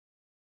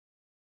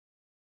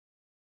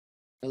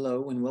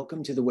Hello and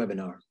welcome to the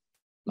webinar.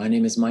 My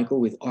name is Michael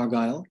with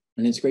Argyle,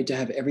 and it's great to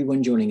have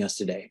everyone joining us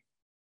today.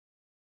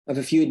 I have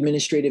a few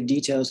administrative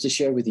details to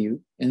share with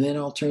you, and then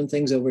I'll turn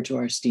things over to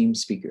our esteemed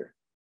speaker.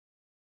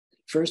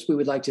 First, we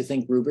would like to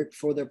thank Rubrik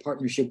for their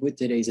partnership with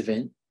today's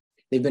event.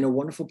 They've been a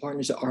wonderful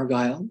partner to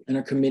Argyle and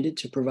are committed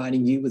to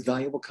providing you with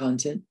valuable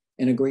content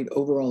and a great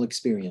overall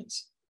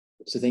experience.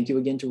 So thank you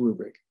again to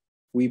Rubrik.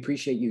 We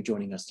appreciate you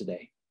joining us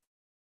today.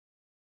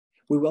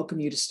 We welcome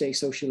you to stay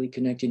socially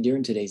connected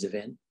during today's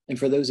event. And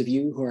for those of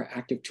you who are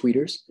active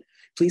tweeters,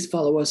 please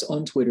follow us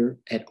on Twitter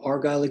at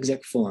Argyle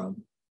Exec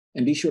Forum,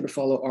 and be sure to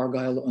follow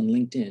Argyle on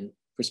LinkedIn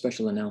for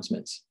special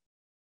announcements.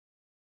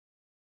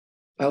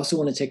 I also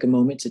want to take a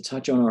moment to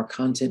touch on our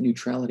content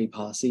neutrality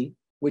policy,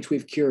 which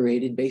we've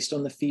curated based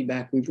on the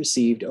feedback we've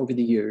received over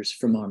the years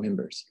from our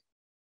members.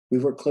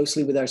 We've worked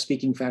closely with our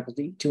speaking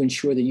faculty to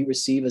ensure that you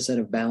receive a set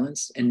of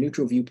balanced and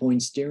neutral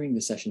viewpoints during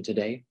the session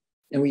today,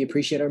 and we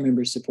appreciate our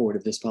members' support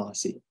of this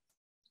policy.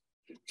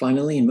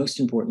 Finally, and most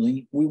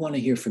importantly, we want to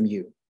hear from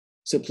you.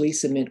 So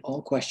please submit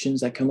all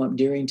questions that come up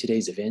during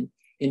today's event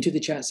into the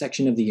chat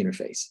section of the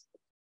interface.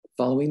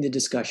 Following the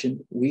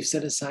discussion, we've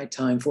set aside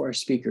time for our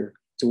speaker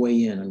to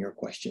weigh in on your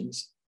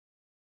questions.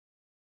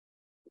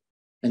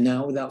 And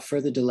now, without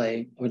further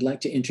delay, I would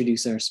like to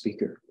introduce our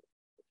speaker,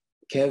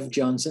 Kev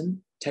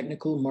Johnson,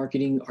 Technical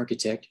Marketing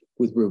Architect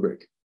with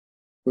Rubrik.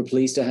 We're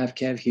pleased to have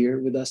Kev here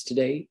with us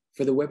today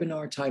for the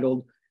webinar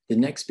titled The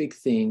Next Big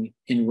Thing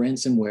in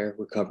Ransomware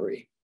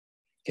Recovery.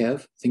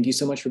 Kev, thank you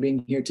so much for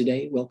being here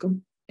today.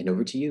 Welcome, and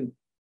over to you.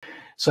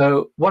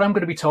 So what I'm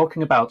going to be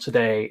talking about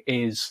today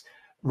is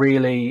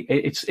really,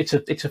 it's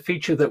a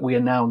feature that we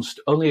announced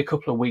only a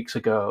couple of weeks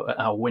ago at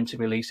our winter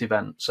release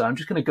event. So I'm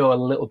just going to go a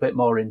little bit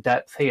more in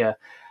depth here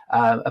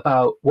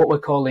about what we're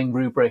calling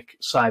Rubrik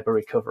Cyber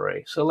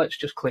Recovery. So let's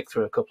just click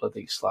through a couple of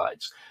these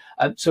slides.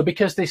 So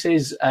because this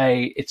is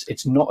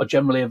it's not a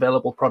generally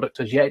available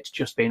product as yet, it's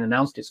just been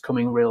announced, it's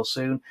coming real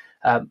soon.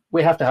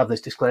 We have to have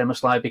this disclaimer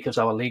slide because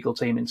our legal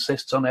team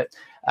insists on it.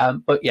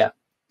 But yeah,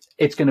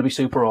 it's going to be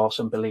super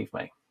awesome, believe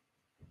me.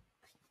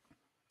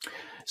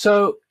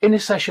 So in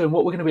this session,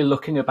 what we're going to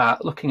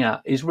be looking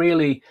at is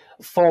really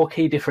 4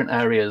 key different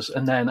areas,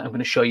 and then I'm going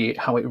to show you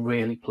how it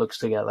really plugs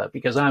together,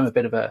 because I'm a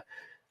bit of a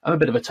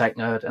tech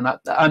nerd,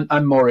 and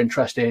I'm more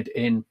interested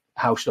in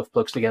how stuff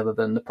plugs together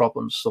than the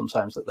problems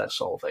sometimes that they're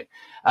solving.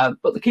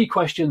 But the key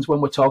questions when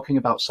we're talking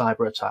about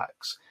cyber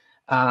attacks,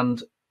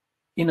 and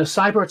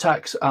cyber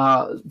attacks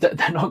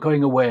they're not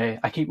going away.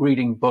 I keep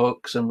reading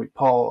books and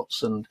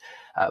reports and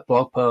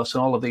blog posts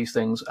and all of these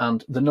things,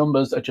 and the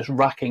numbers are just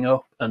racking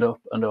up and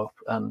up and up.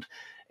 And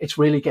it's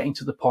really getting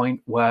to the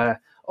point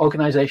where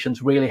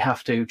organizations really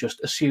have to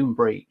just assume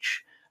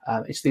breach.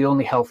 It's the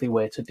only healthy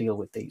way to deal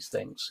with these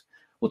things.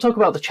 We'll talk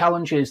about the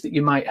challenges that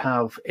you might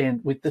have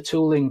with the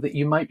tooling that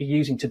you might be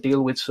using to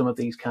deal with some of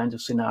these kinds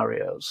of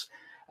scenarios.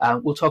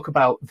 We'll talk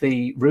about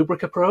the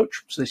Rubrik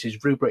approach. So this is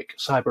Rubrik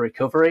Cyber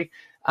Recovery,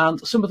 and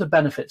some of the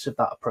benefits of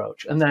that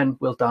approach. And then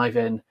we'll dive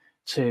in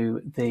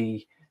to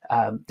the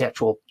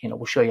actual,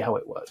 we'll show you how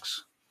it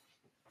works.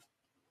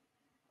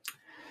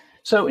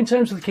 So in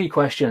terms of the key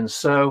questions,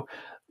 so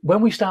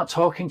when we start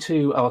talking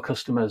to our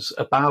customers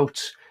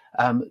about,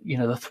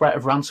 the threat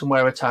of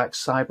ransomware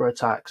attacks, cyber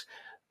attacks,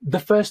 the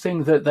first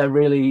thing that they're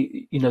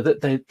really,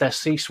 that their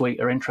C-suite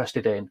are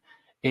interested in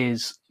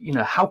is,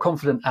 how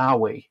confident are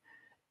we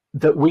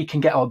that we can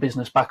get our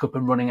business back up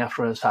and running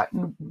after an attack?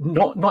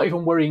 Not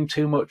even worrying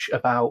too much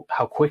about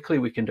how quickly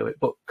we can do it,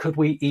 but could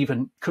we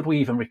even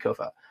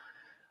recover?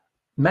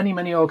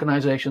 Many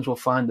organizations will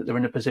find that they're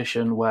in a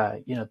position where,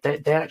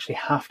 they actually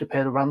have to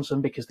pay the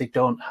ransom because they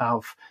don't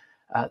have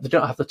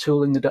the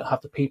tooling, they don't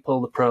have the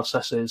people, the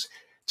processes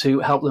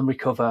to help them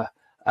recover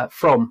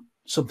from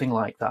something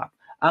like that.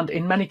 And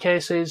in many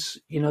cases,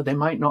 they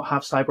might not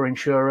have cyber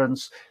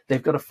insurance.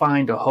 They've got to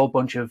find a whole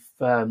bunch of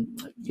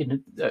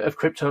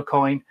crypto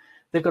coin.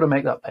 They've got to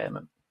make that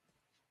payment.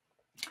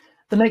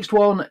 The next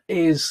one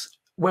is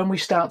when we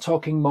start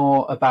talking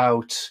more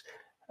about,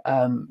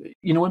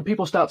 when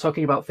people start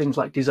talking about things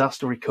like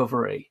disaster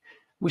recovery,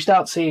 we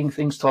start seeing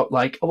things talk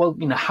like,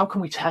 how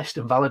can we test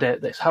and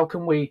validate this? How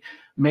can we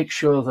make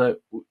sure that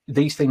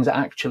these things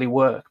actually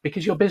work?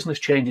 Because your business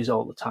changes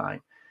all the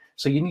time.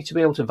 So you need to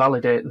be able to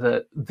validate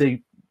that the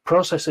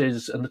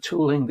processes and the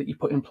tooling that you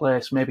put in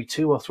place maybe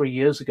 2 or 3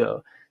 years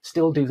ago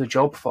still do the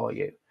job for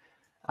you.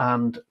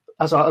 And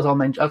as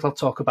I'll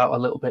talk about a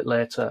little bit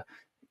later,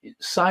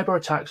 cyber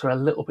attacks are a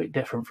little bit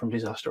different from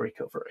disaster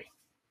recovery.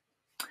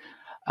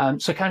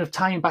 So kind of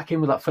tying back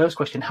in with that first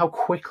question, how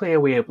quickly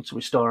are we able to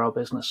restore our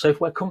business? So if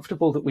we're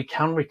comfortable that we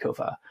can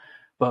recover,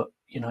 but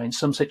in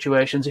some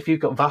situations, if you've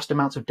got vast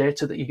amounts of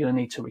data that you're going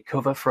to need to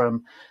recover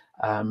from,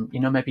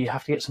 maybe you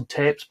have to get some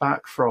tapes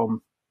back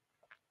from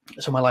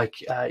somewhere like,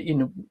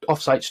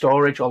 offsite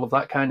storage, all of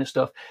that kind of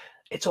stuff.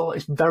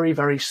 It's very,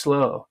 very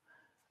slow.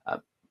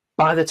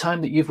 By the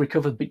time that you've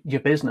recovered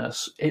your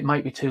business, it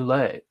might be too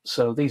late.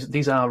 So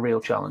these are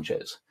real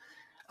challenges.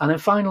 And then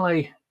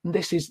finally,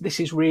 this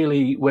is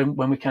really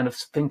when we kind of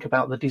think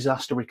about the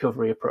disaster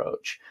recovery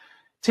approach.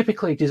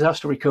 typically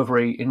disaster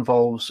recovery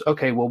involves,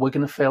 okay, well, we're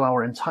going to fail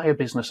our entire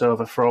business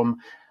over from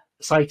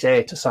site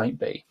A to site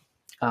B.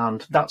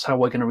 And that's how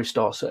we're going to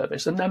restore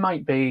service. And there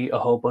might be a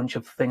whole bunch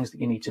of things that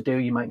you need to do.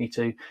 You might need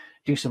to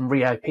do some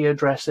re-IP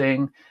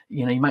addressing.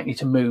 You might need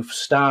to move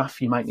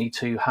staff. You might need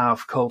to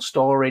have cold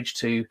storage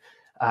to,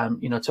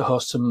 to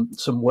host some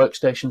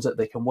workstations that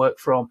they can work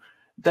from.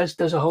 There's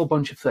a whole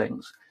bunch of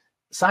things.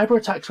 Cyber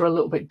attacks are a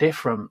little bit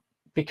different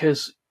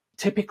because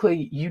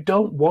typically you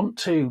don't want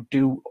to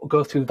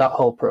go through that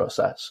whole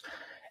process.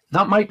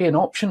 That might be an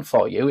option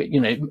for you.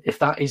 If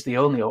that is the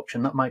only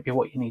option, that might be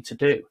what you need to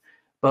do.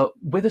 But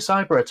with a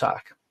cyber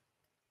attack,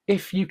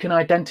 if you can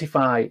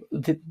identify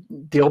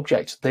the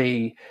objects,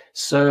 the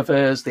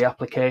servers, the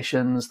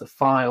applications, the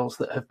files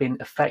that have been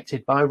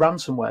affected by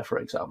ransomware, for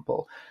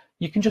example,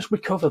 you can just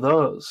recover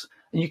those,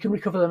 and you can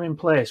recover them in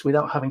place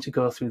without having to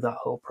go through that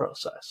whole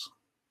process.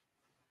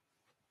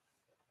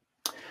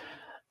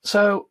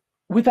 So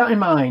with that in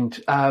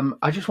mind,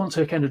 I just want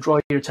to kind of draw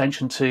your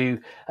attention to,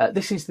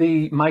 this is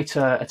the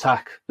MITRE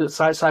attack, the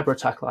cyber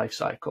attack life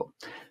cycle.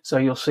 So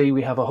you'll see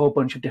we have a whole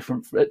bunch of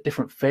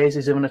different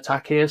phases of an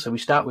attack here. So we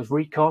start with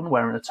recon,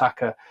 where an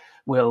attacker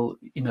will,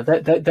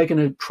 they're going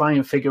to try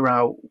and figure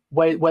out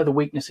where the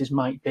weaknesses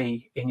might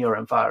be in your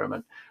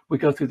environment. We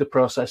go through the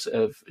process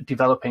of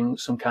developing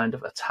some kind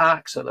of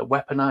attack, so they're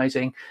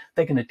weaponizing.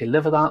 They're going to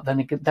deliver that, then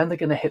they're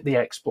going to hit the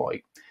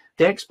exploit.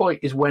 The exploit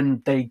is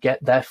when they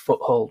get their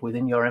foothold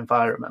within your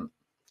environment.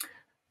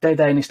 They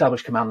then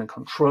establish command and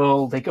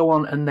control. They go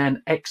on and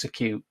then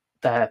execute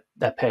their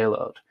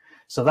payload.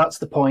 So that's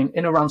the point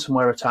in a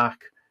ransomware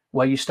attack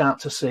where you start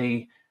to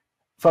see,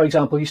 for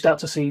example,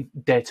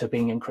 data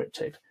being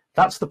encrypted.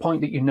 That's the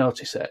point that you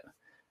notice it.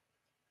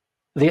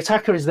 The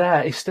attacker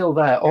is still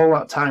there all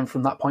that time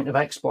from that point of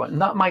exploit.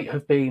 And that might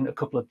have been a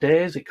couple of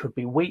days, it could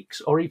be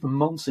weeks or even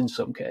months in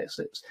some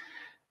cases.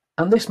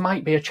 And this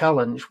might be a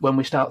challenge when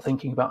we start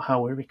thinking about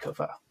how we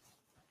recover.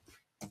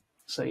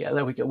 So yeah,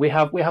 there we go. We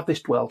have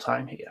this dwell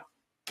time here.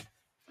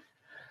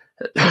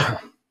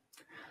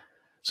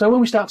 So when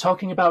we start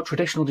talking about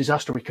traditional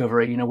disaster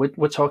recovery,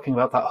 we're talking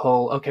about that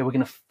whole, okay, we're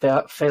going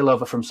to fail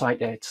over from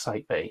site A to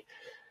site B.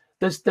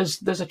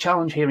 There's a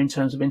challenge here in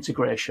terms of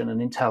integration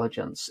and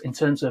intelligence, in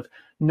terms of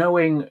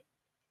knowing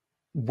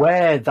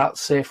where that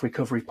safe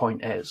recovery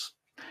point is.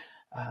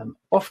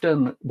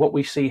 Often what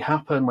we see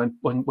happen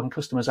when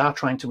customers are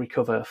trying to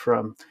recover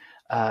from,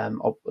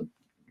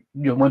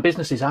 when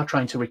businesses are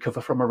trying to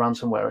recover from a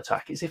ransomware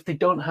attack, is if they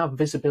don't have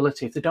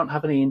visibility, if they don't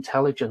have any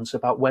intelligence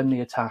about when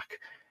the attack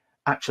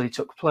actually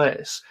took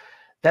place,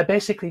 they're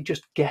basically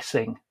just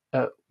guessing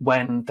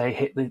when they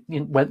hit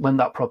when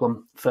that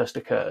problem first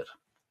occurred.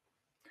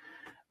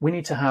 We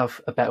need to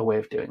have a better way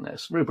of doing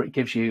this. Rubrik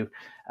gives you,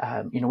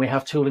 we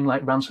have tooling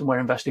like ransomware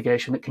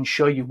investigation that can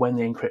show you when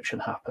the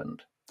encryption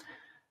happened.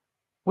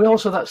 We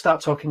also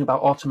start talking about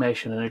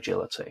automation and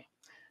agility.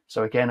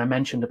 So again, I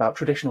mentioned about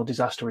traditional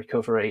disaster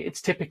recovery. It's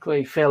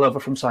typically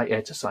failover from site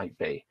A to site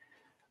B.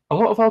 A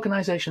lot of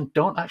organizations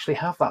don't actually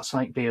have that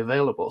site B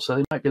available. So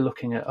they might be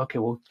looking at, okay,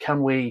 well,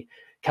 can we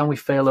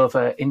fail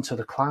over into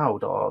the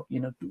cloud? Or,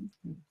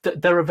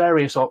 there are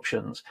various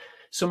options.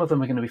 Some of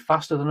them are going to be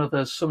faster than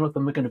others. Some of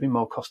them are going to be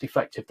more cost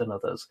effective than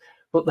others.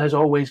 But there's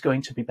always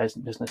going to be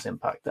business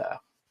impact there.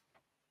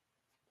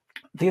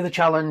 The other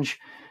challenge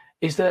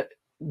is that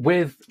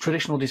with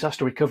traditional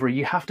disaster recovery,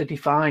 you have to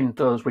define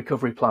those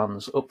recovery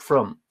plans up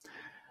front.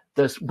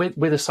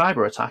 With a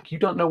cyber attack, you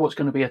don't know what's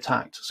going to be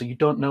attacked, so you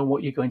don't know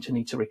what you're going to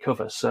need to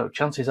recover. So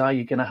chances are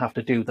you're going to have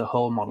to do the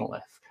whole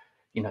monolith.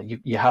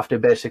 You have to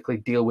basically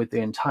deal with the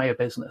entire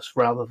business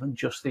rather than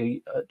just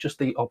the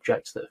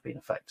objects that have been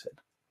affected.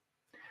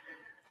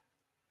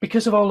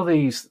 Because of all of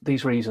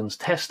these reasons,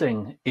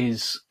 testing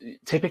is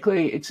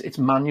typically it's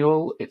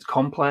manual, it's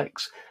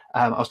complex.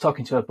 I was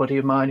talking to a buddy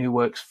of mine who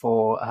works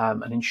for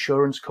an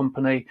insurance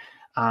company,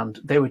 and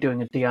they were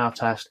doing a DR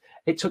test.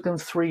 It took them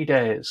 3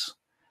 days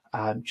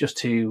just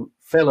to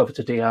fail over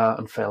to DR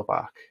and fail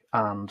back.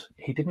 And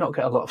he did not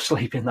get a lot of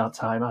sleep in that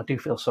time. I do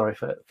feel sorry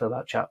for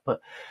that chap.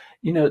 But,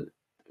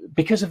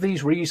 because of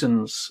these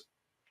reasons,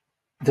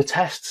 the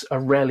tests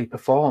are rarely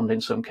performed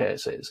in some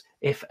cases,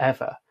 if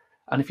ever.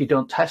 And if you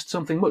don't test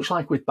something, much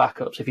like with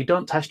backups, if you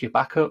don't test your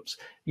backups,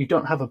 you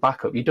don't have a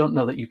backup. You don't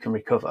know that you can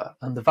recover.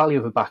 And the value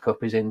of a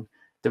backup is in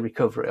the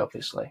recovery,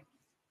 obviously.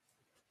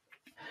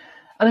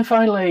 And then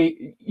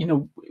finally,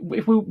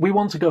 if we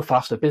want to go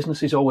faster,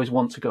 businesses always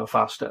want to go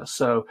faster.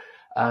 So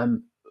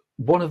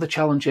one of the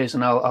challenges,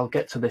 and I'll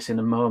get to this in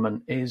a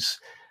moment, is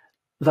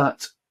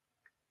that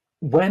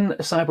when a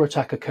cyber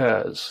attack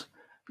occurs,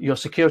 your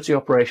security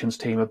operations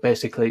team are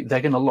they're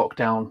going to lock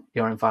down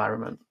your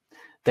environment.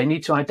 They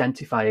need to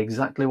identify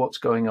exactly what's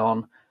going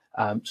on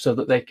so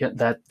that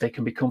they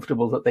can be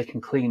comfortable that they can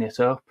clean it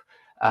up,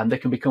 and they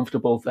can be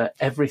comfortable that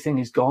everything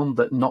is gone,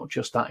 that not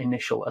just that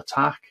initial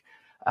attack.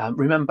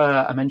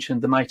 Remember, I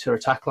mentioned the MITRE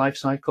attack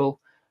lifecycle.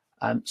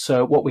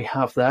 So what we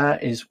have there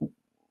is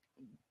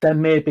there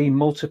may be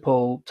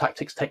multiple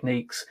tactics,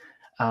 techniques,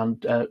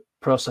 and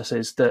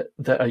processes that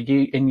are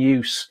in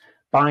use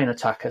by an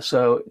attacker.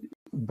 So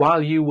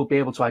while you will be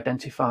able to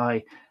identify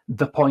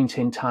the point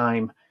in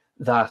time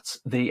that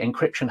the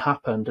encryption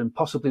happened and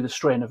possibly the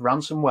strain of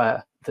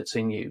ransomware that's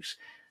in use,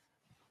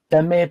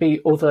 there may be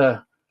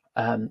other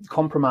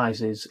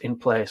compromises in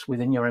place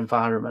within your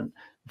environment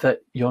that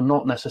you're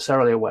not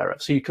necessarily aware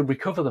of. So you could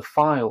recover the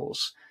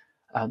files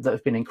that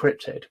have been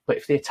encrypted, but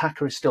if the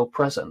attacker is still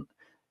present,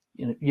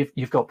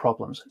 you've got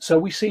problems. So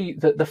we see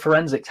that the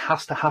forensics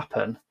has to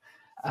happen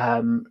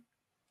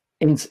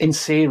in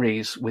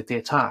series with the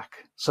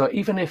attack. So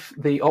even if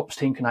the ops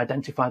team can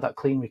identify that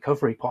clean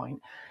recovery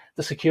point,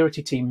 the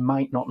security team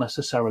might not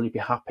necessarily be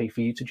happy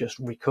for you to just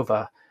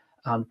recover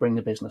and bring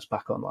the business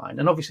back online.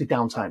 And obviously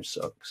downtime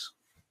sucks.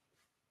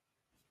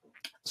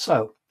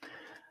 So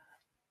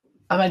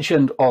I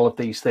mentioned all of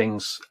these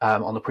things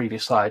on the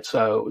previous slide.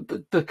 So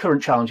the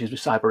current challenges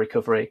with cyber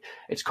recovery,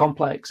 it's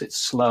complex, it's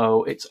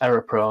slow, it's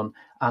error prone,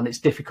 and it's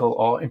difficult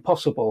or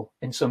impossible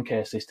in some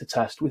cases to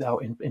test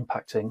without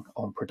impacting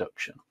on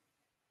production.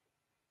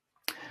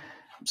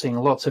 I'm seeing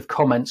lots of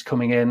comments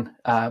coming in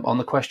on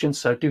the questions,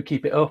 so do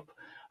keep it up.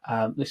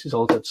 This is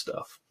all good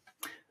stuff.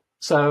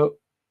 So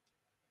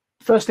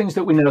first things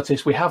that we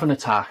notice, we have an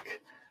attack.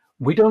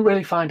 We don't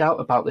really find out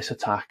about this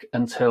attack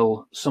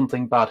until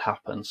something bad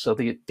happens. So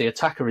the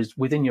attacker is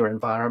within your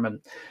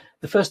environment.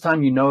 The first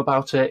time you know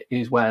about it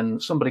is when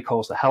somebody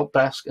calls the help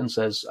desk and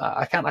says,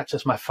 I can't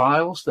access my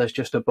files. There's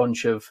just a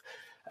bunch of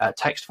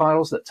text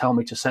files that tell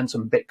me to send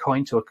some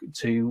Bitcoin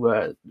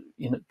to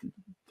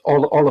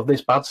all of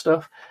this bad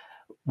stuff.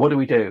 What do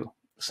we do?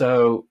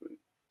 So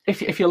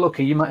if you're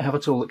lucky, you might have a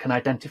tool that can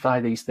identify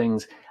these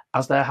things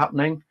as they're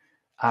happening,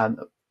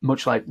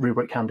 much like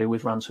Rubrik can do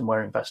with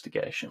ransomware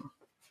investigation.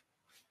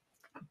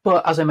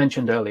 But as I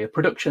mentioned earlier,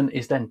 production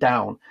is then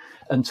down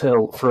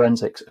until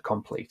forensics are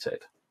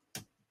completed.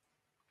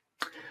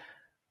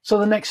 So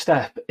the next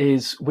step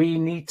is we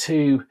need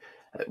to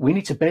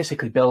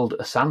basically build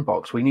a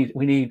sandbox. We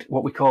need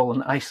what we call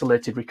an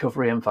isolated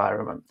recovery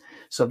environment.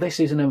 So this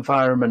is an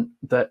environment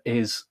that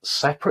is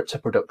separate to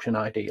production,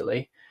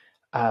 ideally,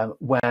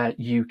 where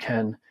you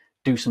can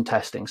do some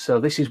testing. So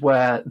this is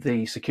where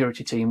the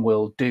security team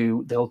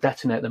they'll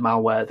detonate the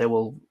malware.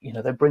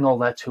 They bring all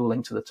their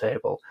tooling to the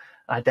table,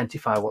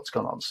 identify what's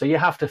gone on. So you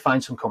have to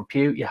find some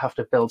compute, you have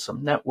to build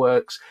some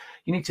networks,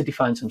 you need to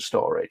define some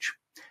storage.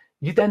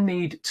 You then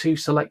need to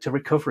select a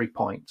recovery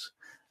point.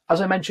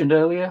 As I mentioned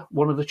earlier,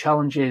 one of the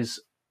challenges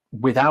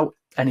without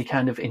any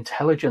kind of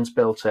intelligence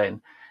built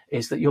in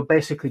is that you're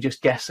basically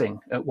just guessing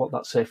at what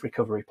that safe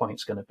recovery point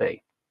is going to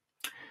be.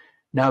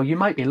 Now, you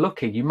might be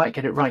lucky, you might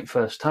get it right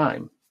first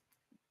time.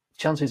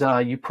 Chances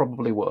are you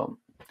probably won't.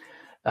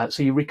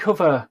 So you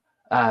recover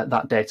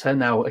that data.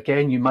 Now,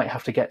 again, you might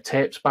have to get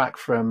tapes back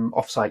from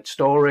offsite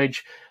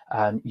storage.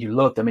 You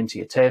load them into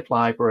your tape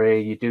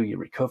library, you do your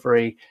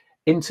recovery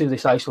into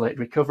this isolated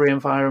recovery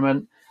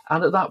environment.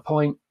 And at that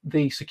point,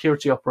 the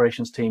security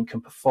operations team can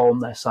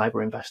perform their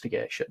cyber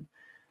investigation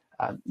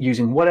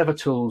using whatever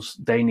tools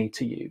they need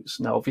to use.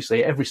 Now,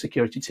 obviously, every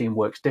security team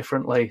works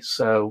differently,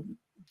 so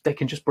they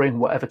can just bring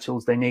whatever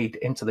tools they need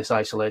into this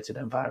isolated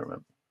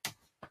environment.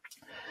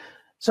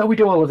 So we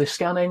do all of this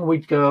scanning.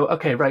 We'd go,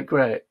 okay, right,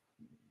 great.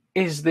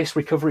 Is this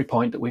recovery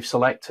point that we've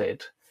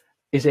selected,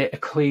 is it a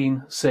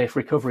clean, safe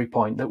recovery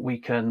point that we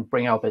can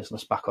bring our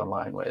business back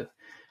online with?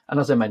 And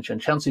as I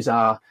mentioned, chances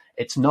are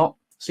it's not.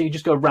 So you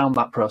just go around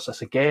that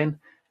process again,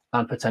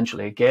 and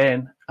potentially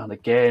again, and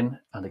again,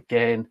 and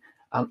again.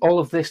 And all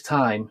of this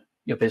time,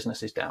 your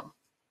business is down.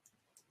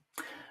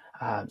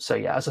 So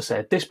yeah, as I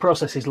said, this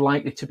process is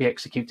likely to be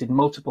executed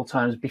multiple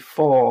times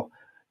before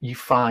you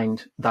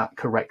find that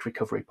correct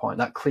recovery point,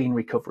 that clean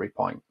recovery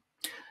point.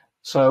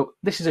 So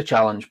this is a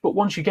challenge, but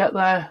once you get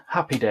there,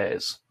 happy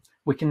days.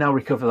 We can now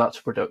recover that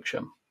to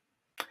production.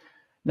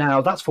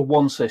 Now, that's for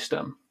one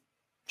system.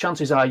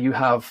 Chances are you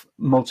have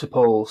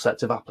multiple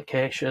sets of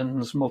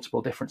applications,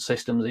 multiple different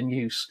systems in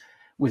use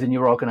within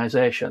your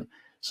organization.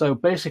 So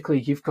basically,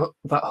 you've got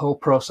that whole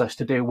process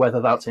to do,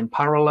 whether that's in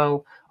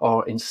parallel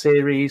or in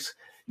series.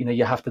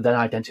 You have to then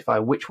identify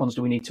which ones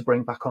do we need to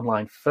bring back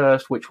online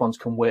first, which ones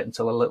can wait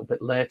until a little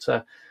bit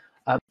later.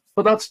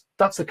 But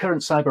that's the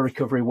current cyber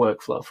recovery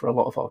workflow for a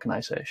lot of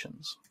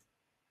organizations.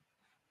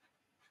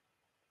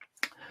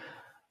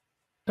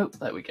 Oh,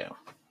 there we go.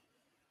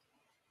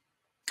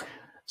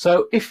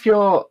 So if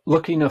you're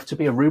lucky enough to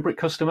be a Rubrik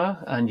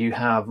customer and you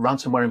have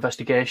ransomware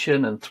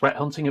investigation and threat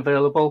hunting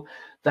available,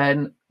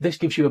 then this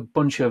gives you a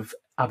bunch of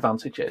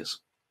advantages.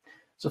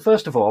 So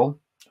first of all,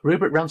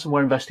 Rubrik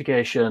ransomware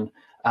investigation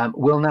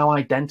will now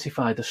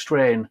identify the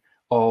strain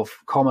of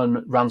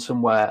common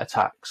ransomware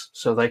attacks.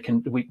 So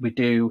we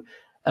do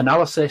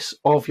analysis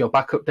of your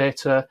backup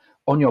data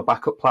on your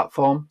backup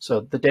platform.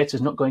 So the data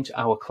is not going to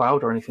our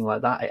cloud or anything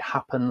like that. It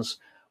happens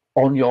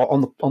on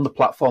the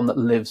platform that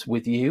lives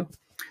with you.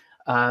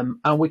 And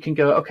we can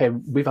go, okay,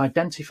 we've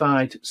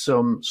identified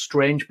some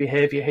strange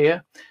behavior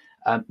here.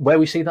 Where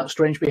we see that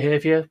strange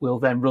behavior, we'll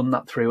then run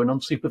that through an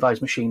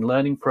unsupervised machine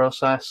learning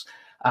process.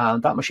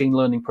 And that machine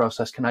learning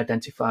process can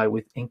identify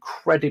with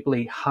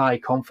incredibly high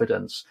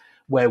confidence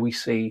where we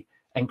see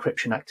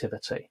encryption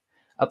activity.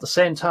 At the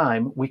same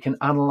time, we can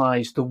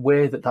analyze the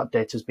way that that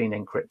data has been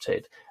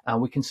encrypted,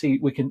 and we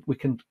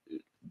can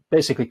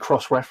basically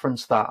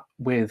cross-reference that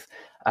with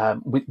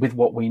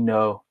what we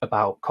know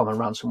about common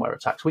ransomware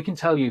attacks. We can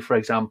tell you, for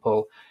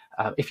example,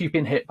 if you've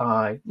been hit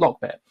by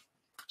Lockbit.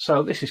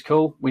 So this is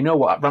cool. We know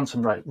what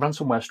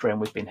ransomware strain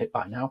we've been hit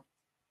by now.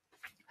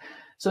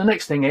 So the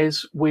next thing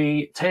is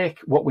we take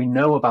what we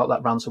know about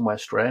that ransomware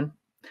strain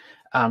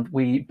and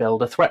we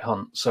build a threat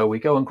hunt. So we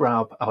go and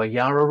grab our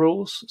YARA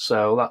rules.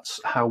 So that's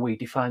how we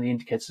define the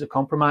indicators of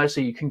compromise.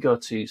 So you can go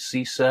to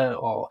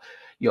CISA or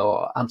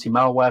your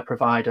anti-malware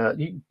provider.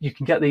 You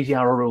can get these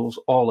YARA rules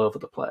all over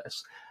the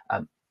place.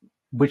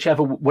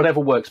 Whatever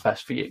works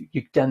best for you.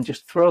 You then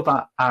just throw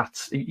that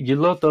you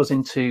load those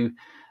into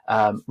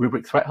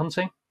Rubrik Threat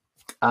Hunting,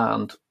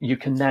 and you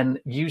can then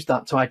use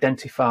that to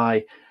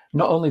identify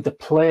not only the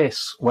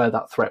place where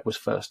that threat was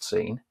first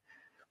seen,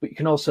 but you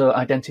can also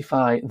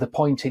identify the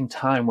point in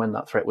time when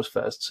that threat was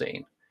first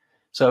seen.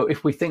 So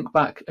if we think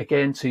back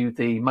again to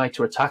the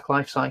MITRE attack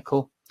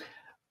lifecycle,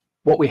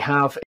 what we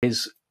have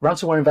is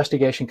ransomware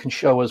investigation can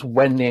show us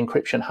when the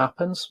encryption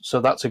happens.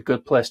 So that's a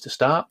good place to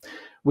start.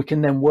 We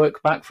can then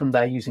work back from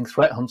there using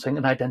threat hunting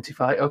and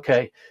identify,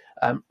 okay,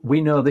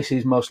 we know this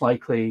is most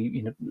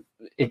likely,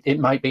 it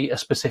might be a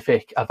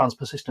specific advanced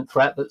persistent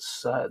threat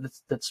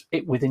that's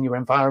it within your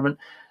environment.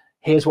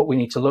 Here's what we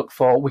need to look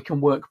for. We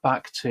can work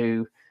back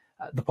to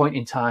the point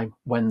in time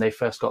when they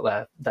first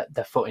got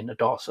their foot in the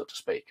door, so to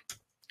speak.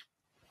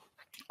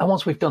 And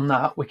once we've done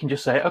that, we can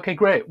just say, okay,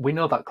 great, we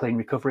know that clean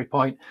recovery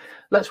point.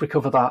 Let's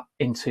recover that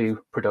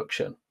into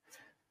production.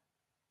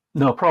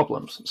 No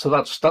problems. So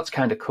that's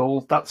kind of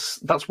cool.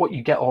 That's what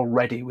you get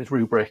already with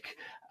Rubrik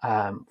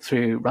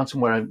through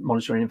ransomware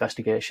monitoring,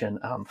 investigation,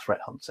 and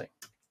threat hunting.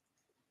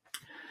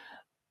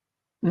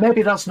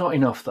 Maybe that's not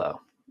enough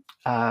though.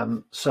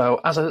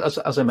 So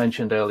as I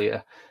mentioned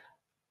earlier,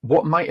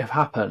 what might have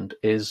happened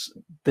is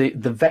the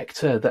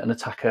vector that an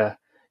attacker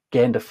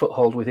gained a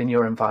foothold within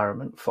your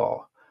environment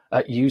for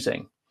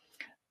using.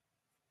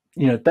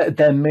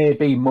 There may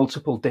be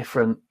multiple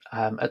different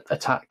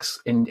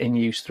attacks in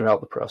use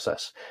throughout the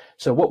process.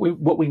 So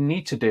what we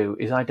need to do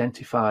is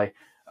identify,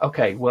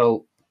 okay,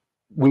 well,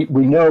 we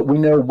know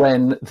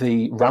when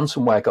the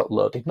ransomware got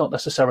loaded, not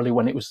necessarily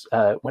when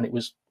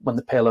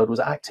the payload was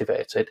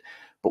activated,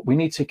 but we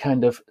need to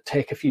kind of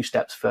take a few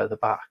steps further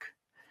back.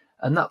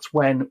 And that's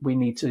when we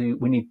need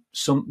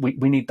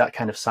that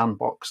kind of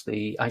sandbox,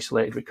 the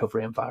isolated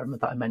recovery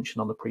environment that I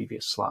mentioned on the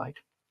previous slide.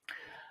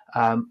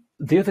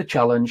 The other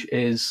challenge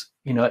is,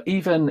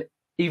 even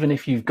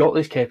if you've got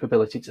this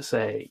capability to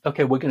say,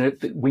 okay,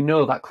 we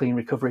know that clean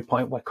recovery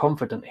point, we're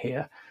confident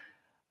here.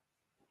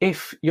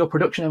 If your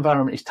production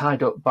environment is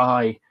tied up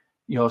by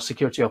your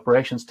security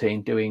operations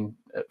team doing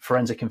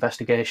forensic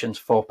investigations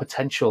for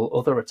potential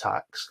other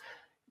attacks,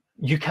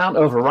 you can't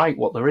overwrite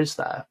what there is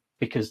there,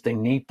 because they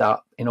need that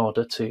in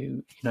order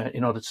to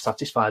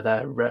satisfy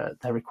their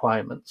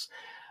requirements.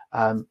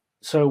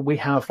 So we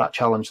have that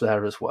challenge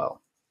there as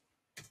well.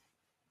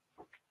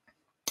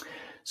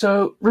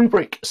 So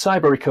Rubrik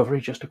Cyber Recovery,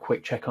 just a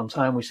quick check on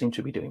time, we seem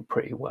to be doing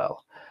pretty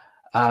well.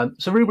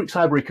 So Rubrik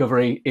Cyber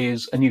Recovery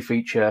is a new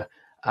feature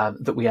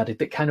that we added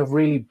that kind of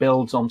really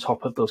builds on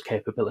top of those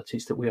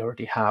capabilities that we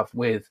already have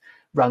with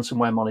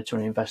ransomware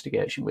monitoring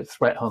investigation, with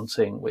threat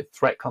hunting, with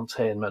threat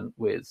containment,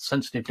 with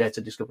sensitive data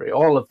discovery,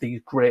 all of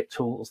these great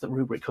tools that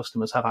Rubrik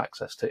customers have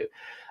access to.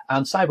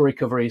 And cyber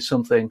recovery is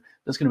something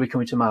that's going to be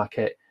coming to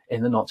market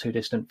in the not too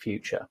distant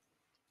future.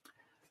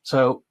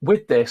 So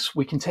with this,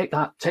 we can take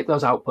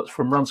those outputs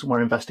from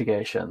ransomware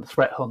investigation,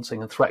 threat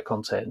hunting, and threat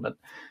containment.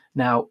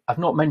 Now, I've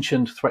not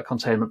mentioned threat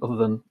containment other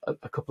than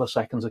a couple of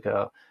seconds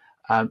ago,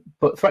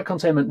 but threat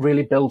containment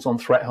really builds on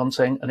threat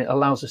hunting, and it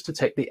allows us to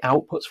take the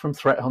outputs from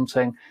threat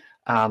hunting,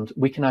 and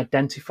we can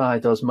identify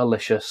those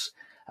malicious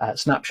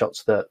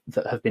snapshots that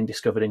have been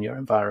discovered in your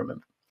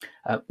environment.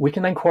 We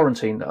can then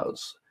quarantine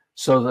those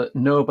so that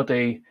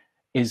nobody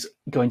is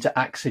going to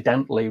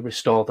accidentally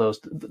restore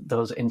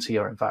those into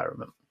your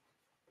environment.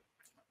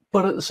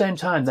 But at the same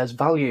time, there's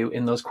value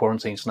in those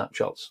quarantine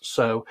snapshots.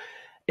 So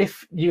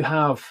if you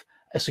have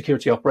a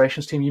security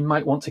operations team, you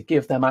might want to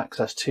give them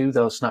access to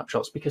those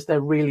snapshots because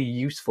they're really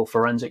useful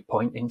forensic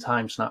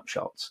point-in-time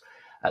snapshots.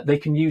 They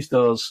can use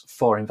those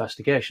for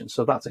investigation.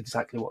 So that's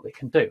exactly what they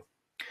can do.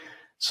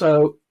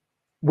 So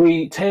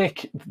we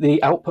take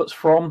the outputs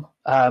from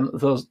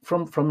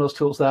those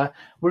tools there.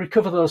 We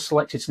recover those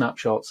selected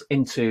snapshots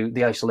into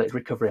the isolated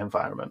recovery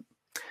environment.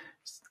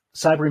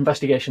 Cyber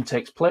investigation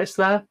takes place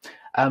there.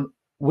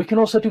 We can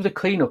also do the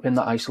cleanup in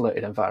that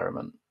isolated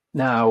environment.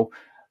 Now,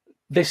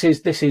 this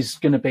is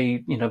going to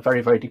be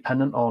very, very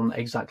dependent on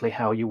exactly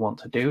how you want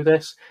to do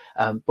this,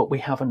 but we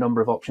have a number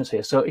of options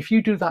here. So if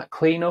you do that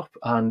cleanup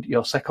and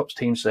your SecOps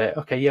team say,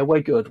 okay, yeah,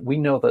 we're good, we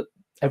know that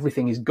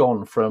everything is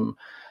gone from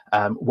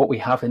what we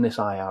have in this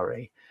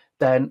IRE,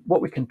 then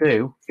what we can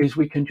do is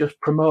we can just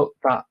promote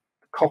that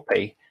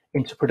copy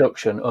into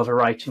production,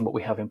 overwriting what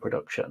we have in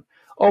production.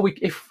 Or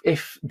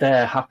if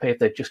they're happy, if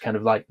they're just kind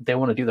of like, they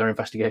want to do their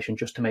investigation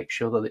just to make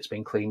sure that it's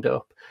been cleaned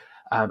up,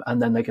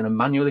 and then they're going to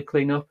manually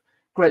clean up,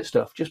 Great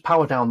stuff. Just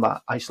power down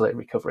that isolated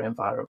recovery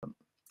environment.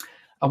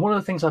 And one of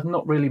the things I've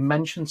not really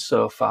mentioned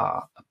so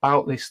far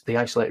about the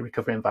isolated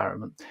recovery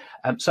environment.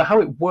 So how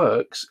it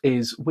works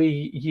is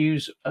we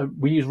use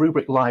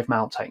Rubrik live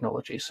mount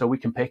technology. So we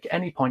can pick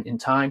any point in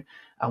time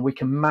and we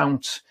can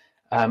mount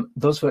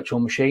those virtual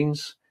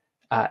machines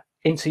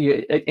into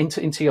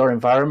your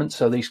environment.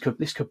 So this could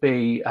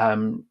be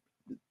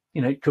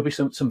it could be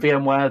some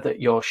VMware that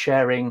you're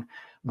sharing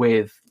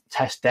with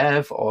test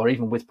dev or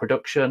even with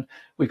production.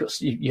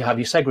 You have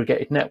your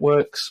segregated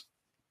networks.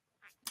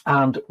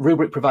 And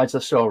Rubrik provides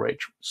the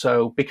storage.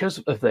 So because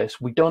of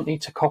this, we don't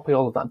need to copy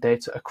all of that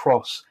data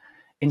across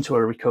into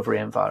a recovery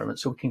environment.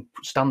 So we can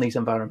stand these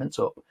environments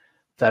up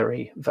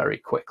very, very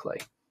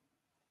quickly.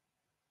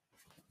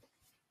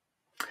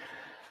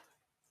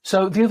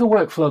 So the other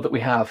workflow that we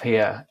have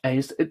here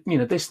is,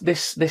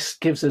 this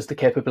gives us the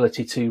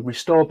capability to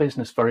restore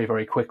business very,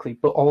 very quickly,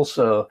 but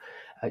also,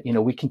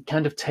 we can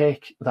kind of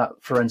take that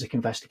forensic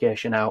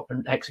investigation out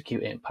and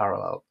execute it in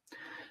parallel.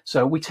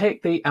 So we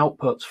take the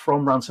outputs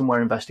from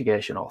ransomware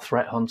investigation or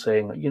threat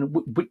hunting,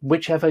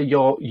 whichever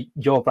you're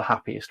the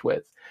happiest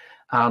with,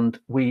 and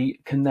we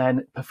can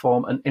then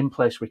perform an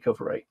in-place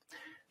recovery.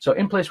 So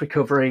in-place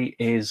recovery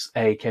is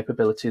a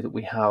capability that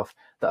we have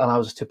that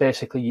allows us to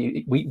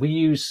basically, we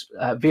use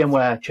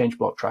VMware change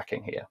block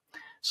tracking here.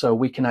 So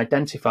we can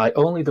identify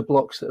only the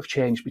blocks that have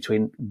changed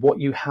between what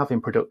you have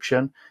in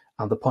production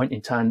and the point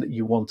in time that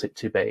you want it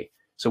to be.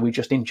 So we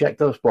just inject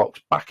those blocks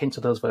back into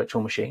those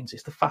virtual machines.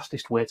 It's the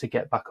fastest way to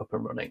get back up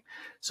and running.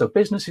 So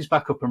business is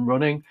back up and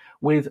running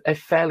with a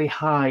fairly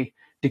high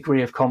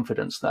degree of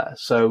confidence there.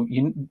 So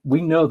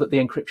we know that the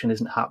encryption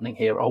isn't happening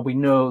here, or we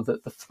know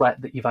that the threat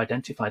that you've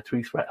identified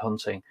through threat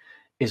hunting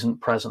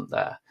isn't present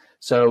there.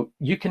 So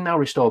you can now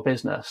restore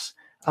business,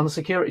 and the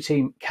security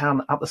team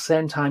can at the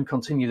same time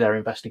continue their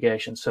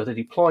investigation. So they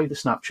deploy the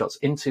snapshots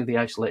into the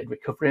isolated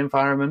recovery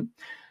environment.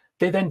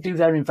 They then do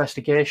their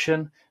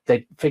investigation.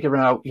 They figure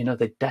out,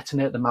 they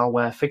detonate the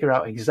malware, figure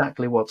out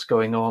exactly what's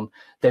going on.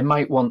 They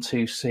might want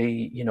to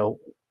see,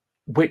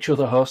 which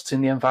other hosts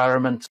in the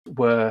environment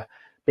were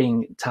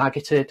being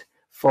targeted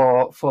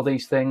for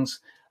these things.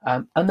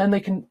 And then they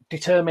can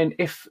determine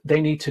if they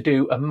need to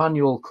do a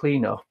manual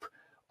cleanup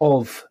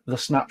of the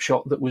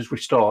snapshot that was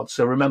restored.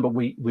 So remember,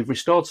 we've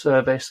restored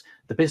service,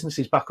 the business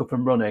is back up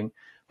and running.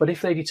 But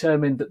if they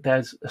determine that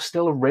there's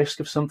still a risk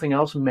of something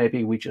else, and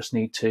maybe we just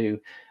need to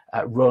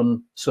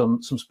run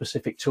some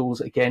specific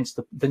tools against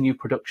the new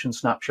production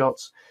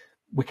snapshots,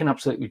 we can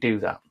absolutely do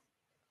that.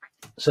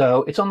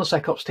 So it's on the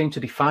SecOps team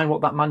to define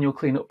what that manual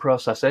cleanup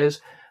process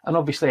is. And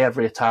obviously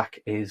every attack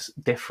is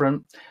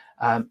different.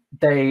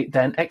 They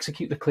then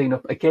execute the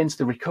cleanup against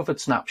the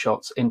recovered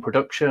snapshots in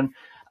production,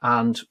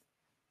 and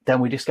then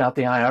we discard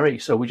the IRE.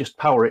 So we just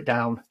power it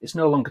down. It's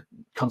no longer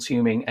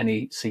consuming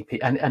any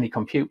any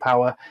compute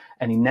power,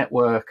 any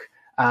network.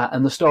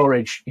 And the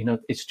storage,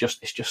 it's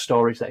just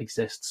storage that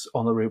exists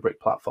on the Rubrik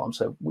platform.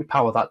 So we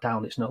power that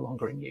down. It's no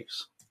longer in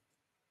use.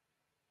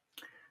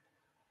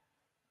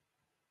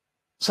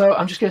 So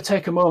I'm just going to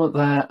take a moment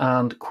there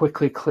and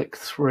quickly click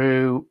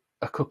through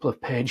a couple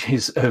of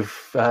pages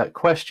of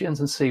questions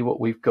and see what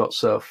we've got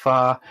so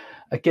far.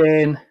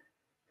 Again,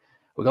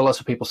 we've got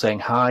lots of people saying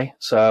hi.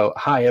 So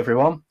hi,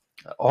 everyone,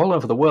 all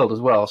over the world as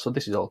well. So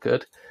this is all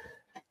good.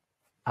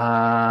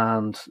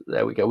 And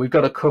there we go. We've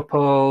got a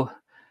couple.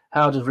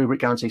 How does Rubrik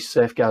guarantee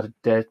safeguarded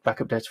data,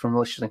 backup data from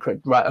malicious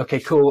encryption? Right, okay,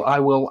 cool. I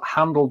will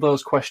handle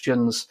those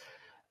questions.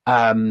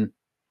 I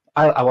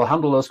will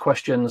handle those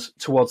questions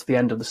towards the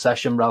end of the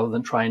session rather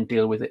than try and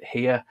deal with it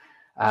here.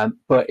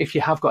 But if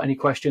you have got any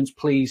questions,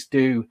 please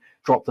do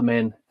drop them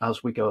in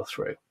as we go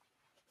through.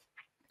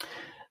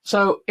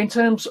 So in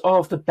terms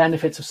of the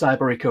benefits of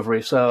cyber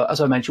recovery, so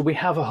as I mentioned, we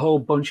have a whole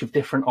bunch of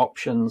different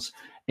options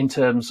in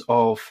terms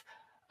of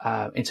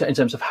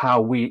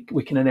how we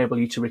can enable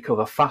you to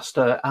recover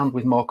faster and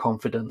with more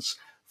confidence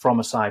from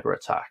a cyber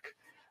attack.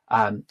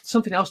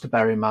 Something else to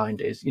bear in mind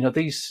is,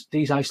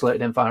 these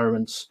isolated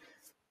environments,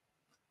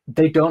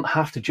 they don't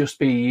have to just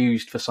be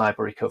used for cyber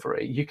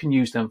recovery. You can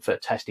use them for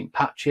testing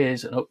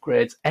patches and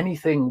upgrades,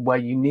 anything where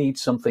you need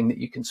something that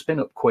you can spin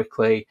up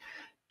quickly,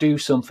 do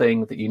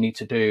something that you need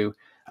to do,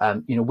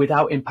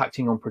 without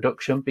impacting on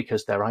production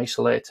because they're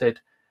isolated,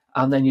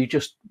 and then you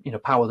just,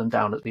 power them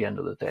down at the end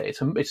of the day.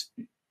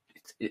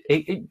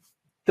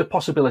 The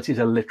possibilities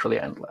are literally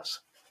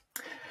endless.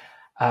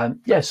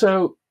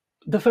 So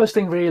the first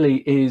thing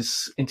really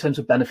is, in terms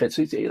of benefits,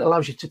 it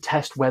allows you to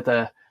test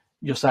whether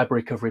your cyber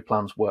recovery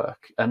plans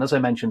work. And as I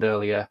mentioned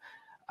earlier,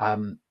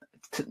 I've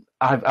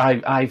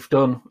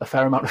done a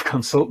fair amount of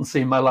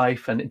consultancy in my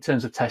life, and in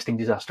terms of testing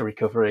disaster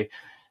recovery,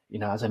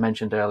 as I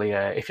mentioned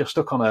earlier, if you're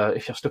stuck on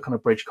a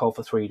bridge call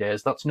for 3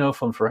 days, that's no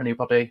fun for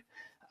anybody.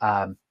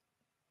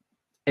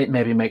 It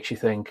maybe makes you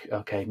think,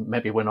 okay,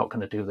 maybe we're not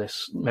going to do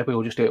this. Maybe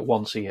we'll just do it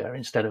once a year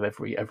instead of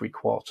every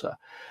quarter.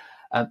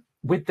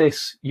 With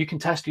this, you can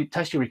test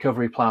your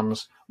recovery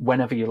plans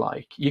whenever you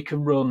like. You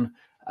can run,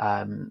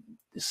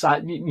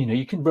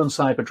 you can run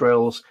cyber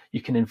drills.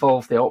 You can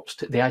involve the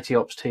IT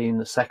ops team,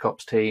 the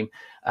SecOps team.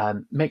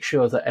 Make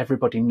sure that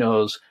everybody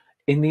knows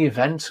in the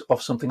event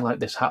of something like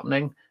this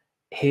happening,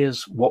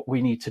 here's what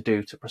we need to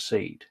do to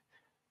proceed.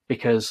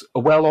 Because a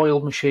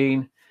well-oiled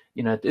machine,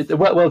 a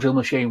well-drilled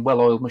machine,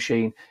 well-oiled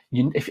machine,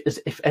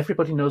 if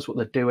everybody knows what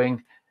they're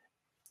doing,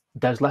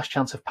 there's less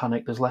chance of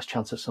panic, there's less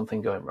chance of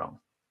something going wrong.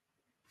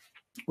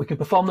 We can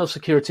perform those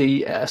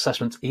security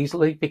assessments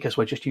easily because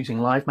we're just using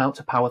live mount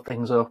to power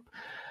things up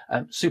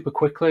super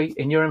quickly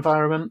in your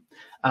environment,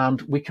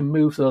 and we can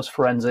move those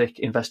forensic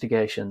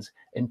investigations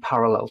in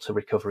parallel to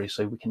recovery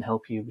so we can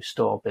help you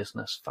restore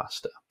business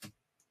faster.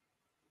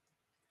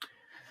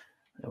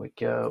 There we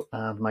go,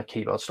 and my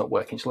keyboard stopped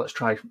working, so let's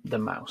try the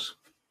mouse.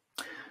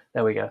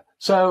 There we go.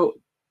 So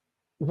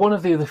one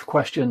of the other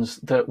questions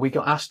that we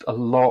got asked a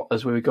lot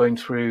as we were going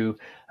through,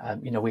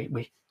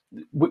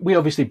 we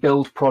obviously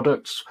build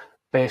products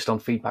based on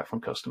feedback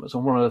from customers,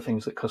 and one of the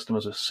things that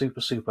customers are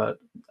super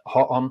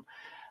hot on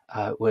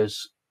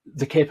was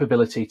the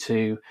capability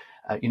to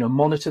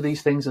monitor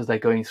these things as they're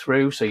going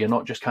through, so you're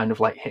not just kind of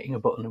like hitting a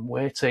button and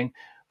waiting,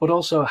 but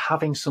also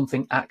having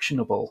something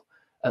actionable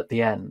at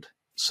the end.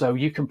 So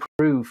you can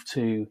prove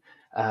to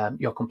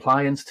your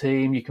compliance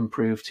team, you can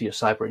prove to your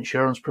cyber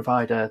insurance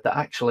provider that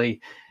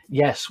actually,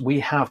 yes, we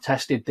have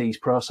tested these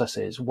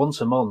processes once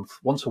a month,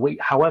 once a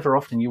week, however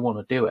often you want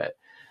to do it.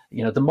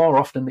 The more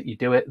often that you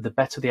do it, the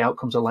better the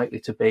outcomes are likely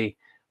to be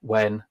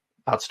when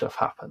bad stuff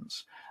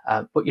happens.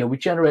 But we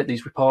generate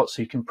these reports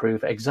so you can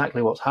prove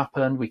exactly what's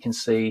happened. We can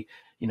see,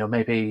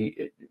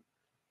 maybe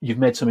you've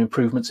made some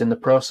improvements in the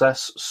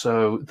process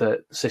so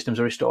that systems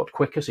are restored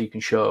quicker. So you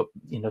can show,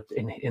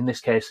 in this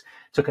case,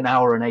 it took 1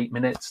 hour and 8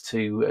 minutes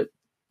to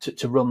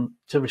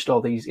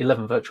restore these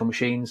 11 virtual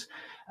machines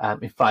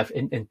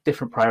in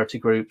different priority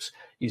groups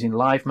using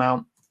live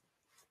mount.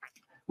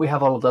 We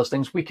have all of those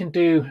things. We can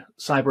do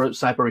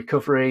cyber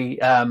recovery,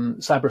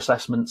 cyber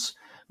assessments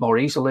more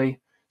easily.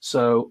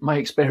 So my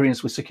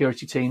experience with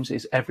security teams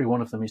is every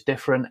one of them is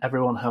different.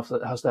 Everyone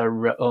has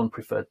their own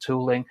preferred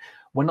tooling.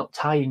 We're not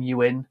tying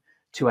you in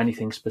to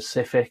anything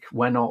specific.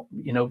 We're not,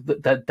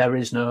 there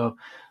is no,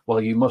 well,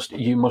 you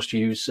must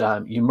use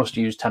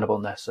Tenable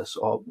Nessus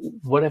or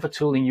whatever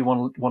tooling you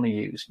want to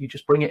use. You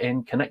just bring it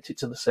in, connect it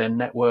to the same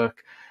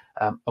network,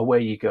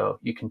 away you go.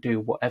 You can do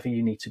whatever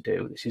you need to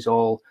do. This is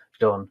all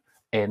done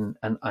in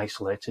an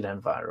isolated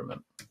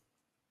environment.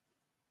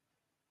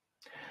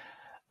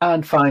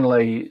 And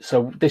finally,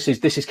 so this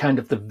is kind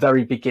of the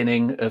very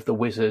beginning of the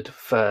wizard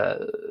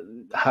for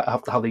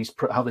how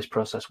this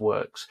process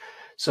works.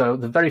 So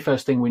the very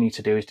first thing we need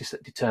to do is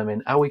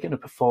determine, are we going to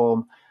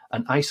perform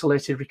an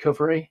isolated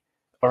recovery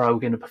or are we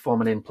going to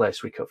perform an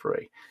in-place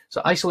recovery?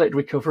 So isolated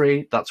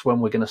recovery, that's when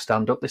we're going to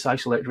stand up this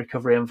isolated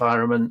recovery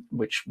environment,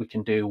 which we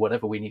can do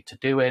whatever we need to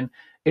do in.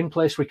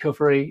 In-place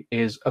recovery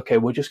is, okay,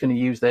 we're just going to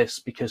use this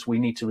because we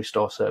need to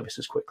restore service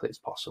as quickly as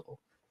possible.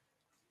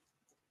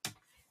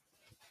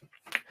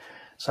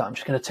 So I'm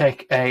just going to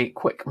take a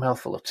quick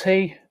mouthful of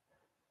tea.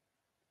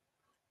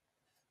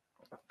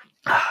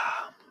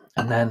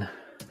 And then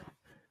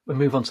we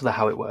move on to the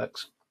how it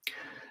works.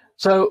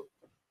 So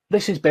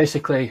this is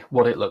basically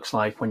what it looks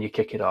like when you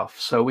kick it off.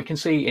 So we can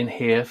see in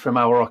here from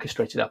our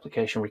orchestrated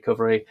application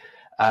recovery,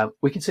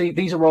 we can see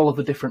these are all of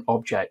the different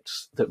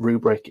objects that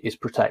Rubrik is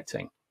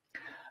protecting.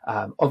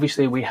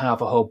 Obviously, we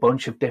have a whole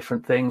bunch of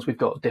different things. We've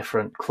got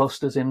different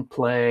clusters in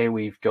play.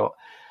 We've got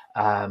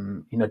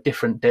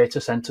different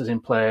data centers in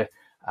play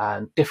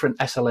and different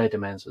SLA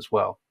domains as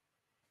well.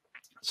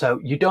 So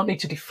you don't need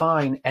to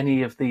define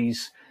any of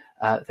these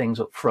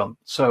things up front.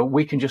 So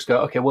we can just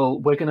go, okay, well,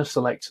 we're going to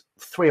select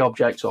 3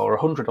 objects or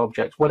 100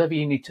 objects, whatever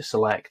you need to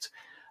select.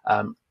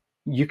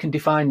 You can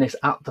define this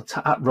at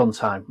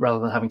runtime rather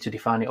than having to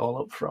define it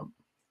all up front.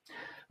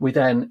 We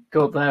then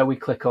go up there, we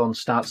click on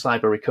Start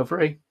Cyber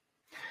Recovery,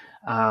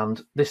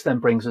 and this then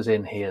brings us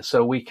in here.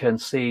 So we can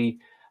see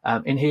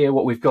in here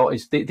what we've got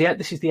is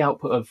this is the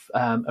output of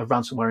a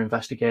ransomware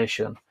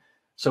investigation.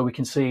 So we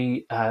can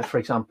see, for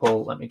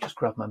example, let me just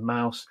grab my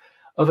mouse.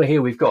 Over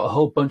here, we've got a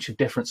whole bunch of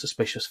different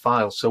suspicious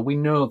files. So we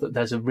know that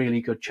there's a really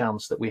good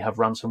chance that we have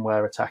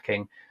ransomware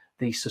attacking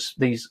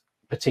these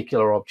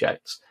particular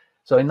objects.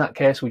 So in that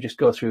case, we just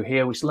go through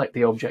here, we select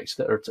the objects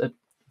that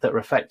are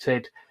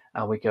affected,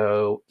 and we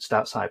go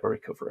Start Cyber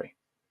Recovery.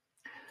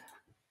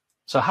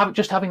 So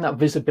having that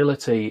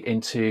visibility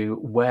into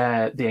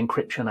where the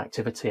encryption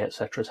activity,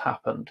 etc., has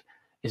happened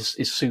is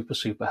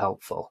super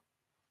helpful.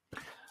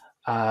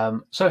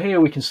 So here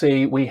we can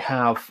see we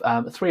have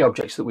 3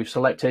 objects that we've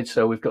selected.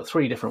 So we've got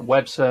 3 different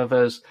web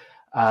servers.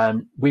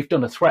 We've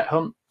done a threat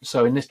hunt.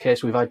 So in this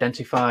case, we've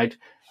identified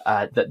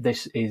that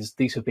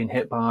these have been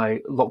hit by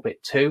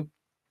Lockbit 2.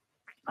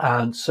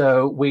 And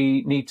so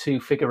we need to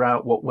figure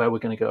out where we're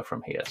going to go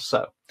from here.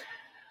 So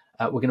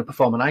we're going to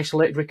perform an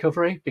isolated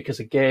recovery because,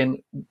 again,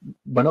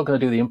 we're not going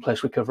to do the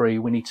in-place recovery.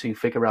 We need to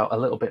figure out a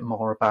little bit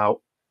more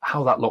about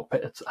how that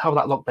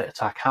Lockbit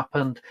attack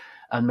happened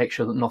and make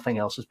sure that nothing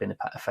else has been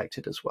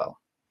affected as well.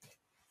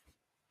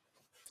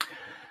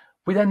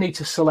 We then need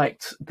to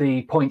select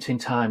the point in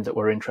time that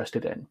we're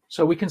interested in.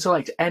 So we can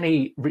select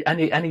any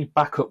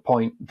backup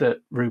point that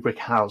Rubrik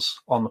has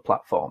on the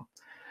platform.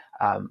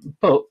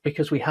 But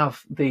because we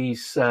have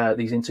these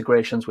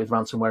integrations with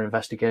ransomware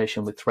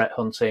investigation, with threat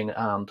hunting,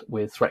 and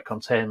with threat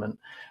containment,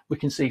 we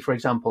can see, for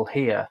example,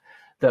 here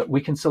that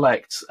we can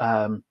select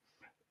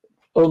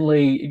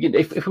only,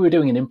 if we were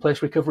doing an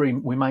in-place recovery,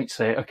 we might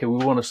say, okay,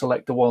 we want to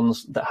select the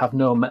ones that have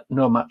no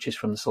matches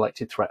from the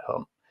selected threat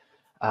hunt,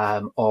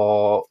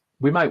 or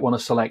we might want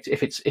to select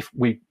if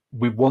we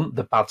want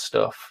the bad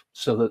stuff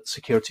so that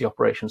security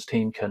operations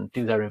team can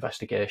do their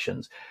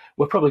investigations.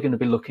 We're probably going to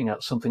be looking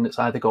at something that's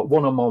either got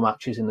one or more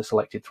matches in the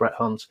selected threat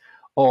hunt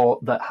or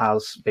that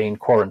has been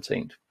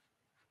quarantined.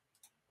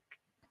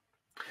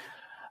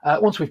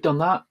 Once we've done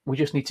that, we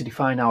just need to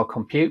define our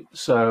compute.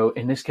 So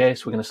in this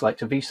case, we're going to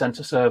select a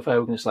vCenter server,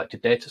 we're going to select a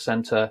data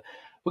center,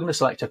 we're going to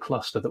select a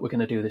cluster that we're going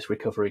to do this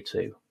recovery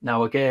to.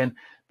 Now, again,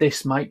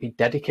 this might be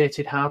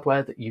dedicated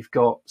hardware that you've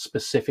got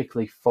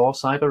specifically for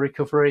cyber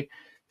recovery.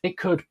 It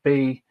could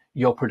be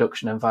your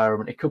production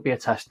environment. It could be a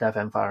test dev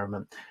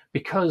environment.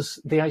 Because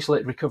the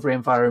isolated recovery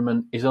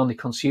environment is only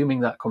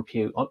consuming that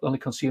compute, only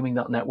consuming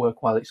that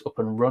network while it's up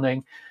and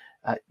running,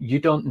 you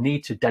don't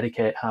need to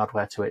dedicate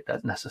hardware to it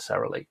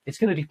necessarily. It's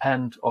going to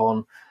depend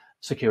on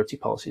security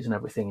policies and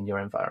everything in your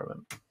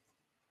environment.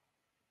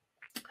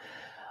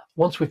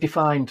 Once we've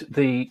defined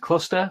the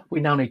cluster, we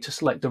now need to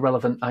select the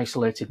relevant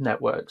isolated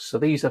networks. So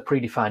these are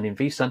predefined in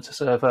vCenter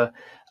server,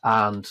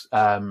 and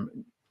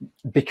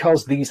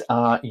because these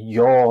are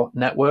your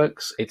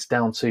networks, it's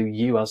down to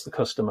you as the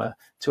customer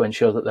to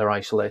ensure that they're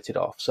isolated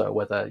off. So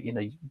whether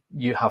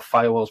you have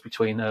firewalls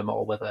between them,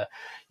 or whether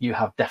you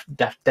have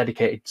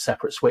dedicated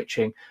separate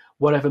switching,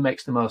 whatever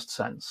makes the most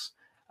sense.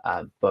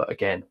 But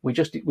again, we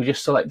just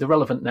select the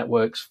relevant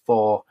networks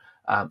for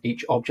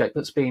each object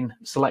that's been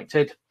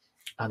selected,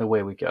 and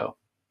away we go.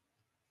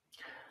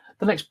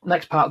 The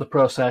next part of the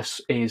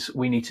process is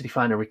we need to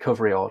define a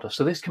recovery order.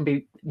 So this can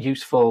be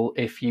useful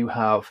if you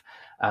have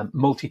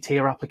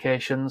multi-tier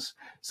applications.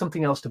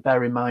 Something else to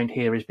bear in mind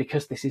here is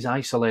because this is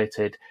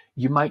isolated,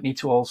 you might need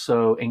to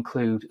also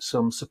include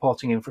some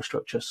supporting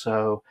infrastructure.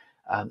 So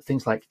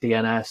things like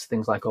DNS,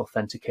 things like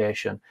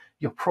authentication,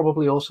 you're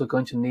probably also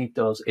going to need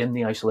those in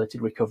the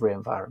isolated recovery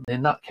environment.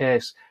 In that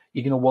case,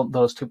 you're going to want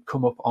those to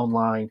come up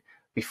online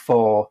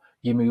before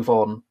you move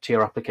on to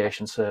your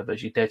application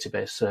servers, your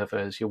database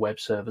servers, your web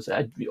servers,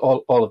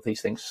 all of these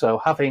things. So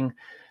having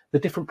the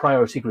different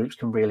priority groups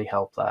can really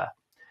help there.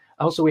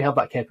 Also, we have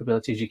that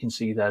capability, as you can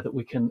see there, that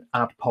we can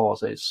add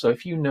pauses. So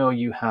if you know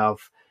you have,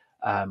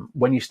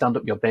 when you stand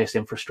up your base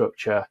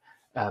infrastructure,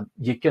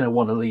 you're going to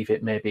want to leave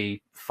it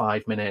maybe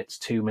 5 minutes,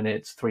 2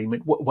 minutes, 3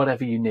 minutes,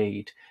 whatever you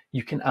need.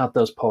 You can add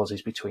those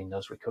pauses between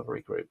those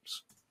recovery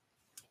groups,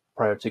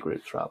 priority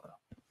groups rather.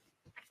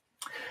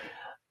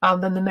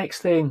 And then the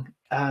next thing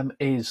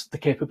is the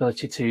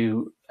capability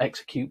to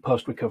execute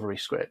post-recovery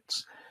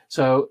scripts.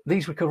 So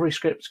these recovery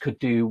scripts could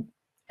do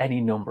any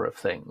number of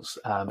things.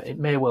 It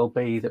may well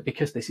be that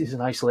because this is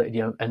an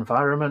isolated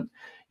environment,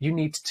 you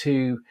need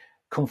to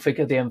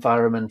configure the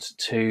environment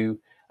to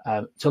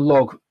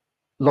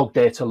log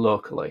data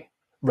locally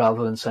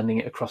rather than sending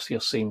it across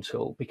your SIEM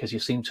tool, because your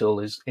SIEM tool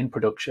is in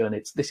production.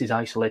 This is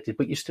isolated,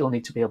 but you still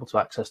need to be able to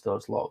access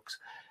those logs.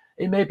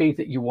 It may be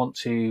that you want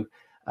to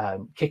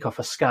kick off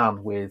a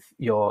scan with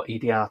your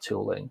EDR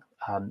tooling.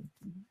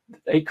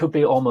 It could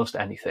be almost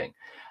anything.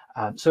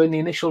 So in the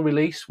initial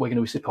release, we're going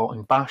to be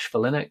supporting Bash for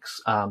Linux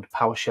and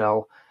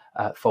PowerShell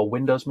for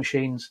Windows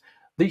machines.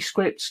 These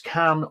scripts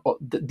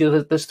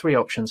there's three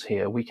options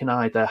here. We can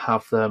either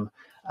have them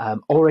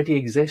already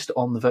exist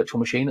on the virtual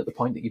machine at the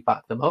point that you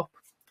back them up.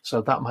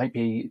 So that might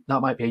be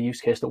a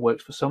use case that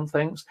works for some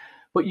things,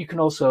 but you can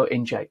also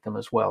inject them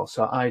as well.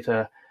 So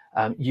either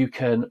you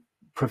can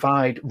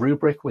provide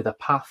Rubrik with a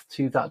path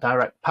to that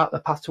a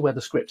path to where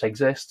the script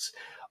exists,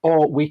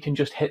 or we can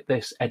just hit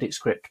this edit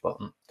script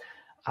button.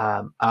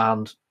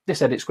 And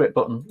this edit script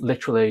button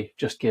literally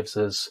just gives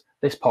us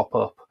this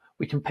pop-up.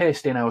 We can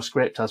paste in our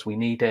script as we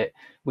need it.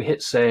 We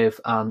hit save,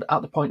 and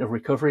at the point of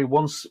recovery,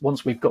 once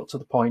we've got to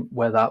the point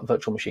where that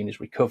virtual machine is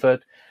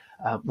recovered,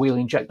 we'll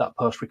inject that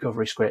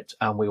post-recovery script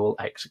and we will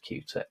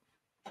execute it.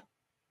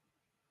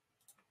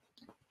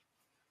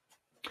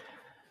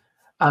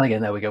 And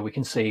again, there we go. We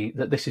can see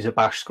that this is a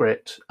Bash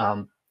script,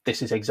 and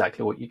this is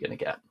exactly what you're going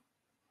to get.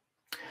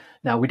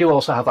 Now, we do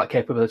also have that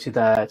capability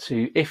there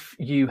to, if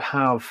you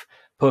have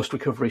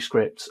post-recovery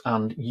scripts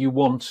and you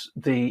want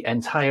the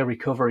entire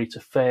recovery to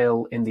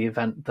fail in the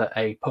event that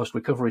a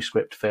post-recovery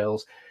script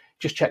fails,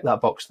 just check that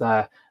box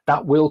there.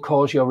 That will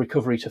cause your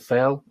recovery to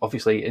fail,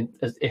 obviously,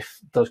 if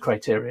those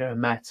criteria are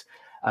met.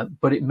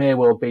 But it may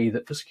well be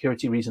that for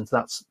security reasons,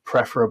 that's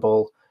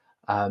preferable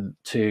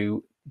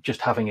to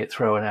just having it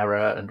throw an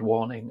error and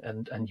warning,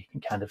 and you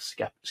can kind of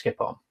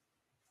skip on.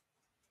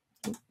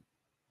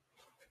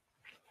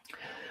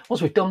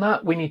 Once we've done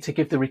that, we need to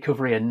give the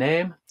recovery a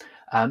name.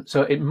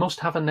 So it must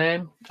have a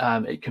name.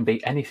 It can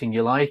be anything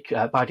you like.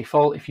 By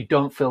default, if you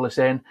don't fill this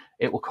in,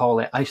 it will call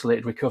it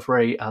isolated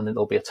recovery, and then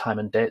there'll be a time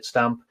and date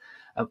stamp.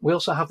 We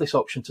also have this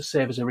option to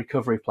save as a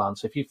recovery plan.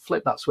 So if you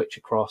flip that switch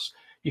across,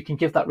 you can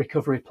give that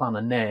recovery plan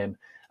a name.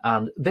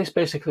 And this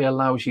basically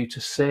allows you to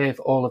save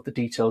all of the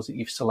details that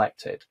you've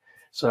selected.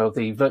 So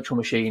the virtual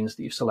machines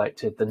that you've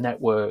selected, the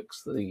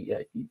networks,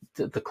 the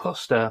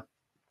cluster,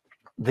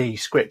 the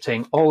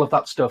scripting, all of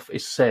that stuff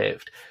is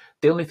saved.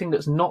 The only thing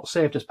that's not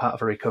saved as part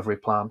of a recovery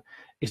plan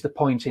is the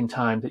point in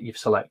time that you've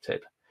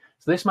selected.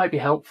 So this might be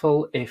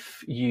helpful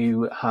if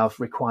you have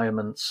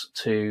requirements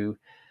to,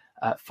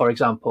 for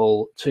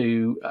example,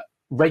 to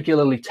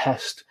regularly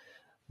test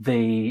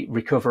the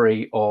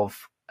recovery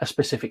of a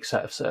specific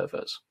set of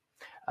servers.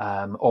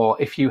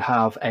 Or if you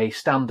have a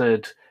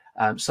standard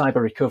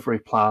cyber recovery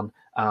plan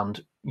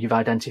and you've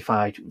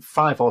identified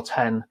 5 or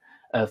 10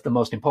 of the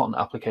most important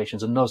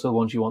applications, and those are the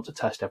ones you want to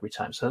test every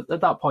time. So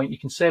at that point, you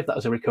can save that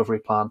as a recovery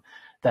plan.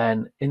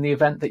 Then in the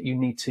event that you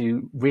need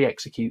to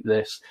re-execute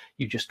this,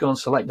 you just go and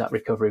select that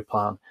recovery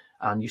plan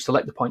and you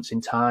select the points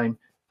in time,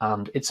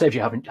 and it saves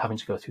you having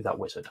to go through that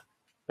wizard,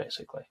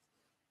 basically.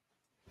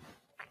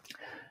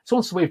 So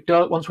once we've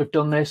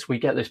done this, we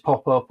get this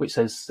pop-up which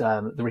says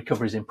the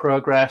recovery is in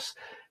progress.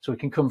 So we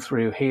can come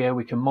through here,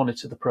 we can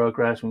monitor the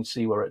progress, we can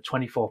see we're at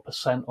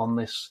 24% on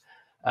this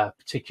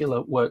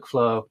particular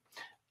workflow.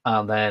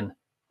 And then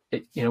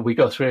we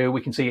go through,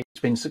 we can see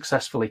it's been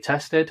successfully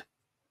tested.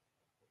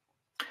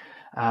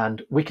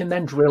 And we can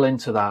then drill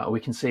into that. We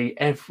can see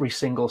every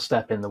single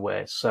step in the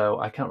way. So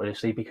I can't really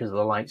see because of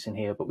the lights in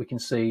here, but we can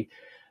see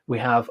we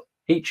have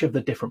each of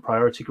the different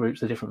priority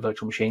groups, the different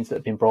virtual machines that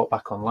have been brought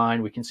back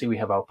online. We can see we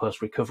have our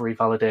post-recovery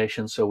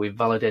validation. So we've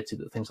validated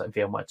that things like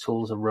VMware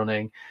tools are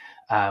running.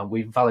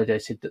 We've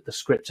validated that the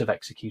scripts have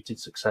executed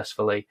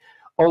successfully.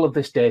 All of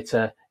this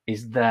data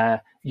is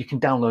there. You can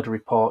download a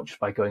report just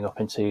by going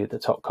up into the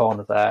top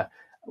corner there.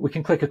 We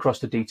can click across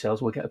the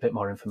details. We'll get a bit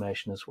more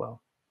information as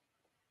well.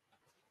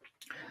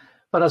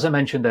 But as I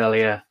mentioned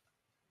earlier,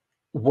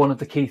 one of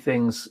the key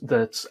things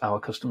that our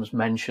customers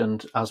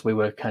mentioned as we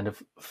were kind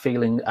of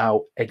feeling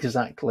out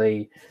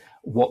exactly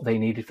what they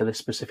needed for this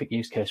specific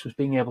use case was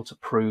being able to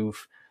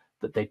prove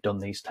that they'd done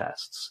these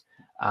tests.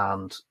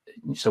 And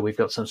so we've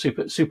got some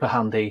super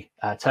handy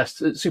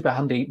tests, super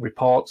handy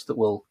reports that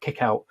will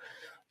kick out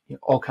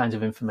all kinds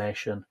of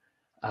information,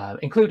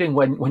 including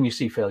when you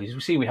see failures.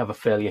 We see we have a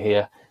failure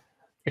here.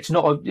 It's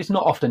not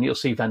often you'll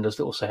see vendors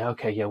that will say,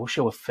 okay, yeah, we'll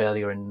show a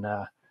failure in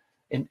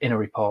a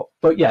report.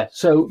 But yeah,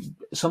 so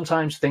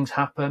sometimes things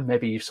happen.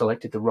 Maybe you've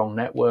selected the wrong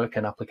network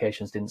and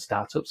applications didn't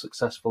start up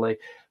successfully.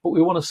 But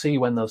we want to see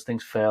when those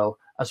things fail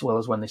as well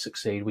as when they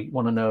succeed. We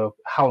want to know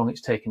how long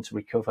it's taken to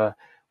recover.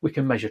 We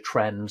can measure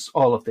trends,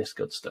 all of this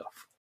good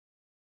stuff.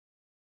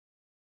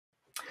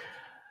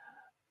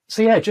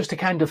 So yeah, just to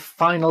kind of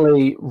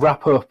finally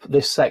wrap up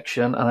this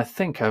section, and I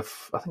think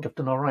I've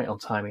done all right on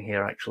timing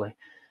here actually.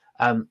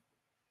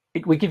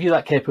 We give you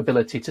that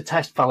capability to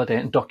test, validate,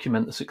 and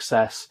document the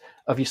success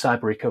of your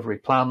cyber recovery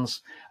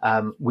plans.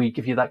 We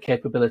give you that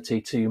capability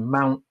to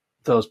mount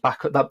the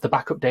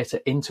backup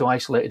data into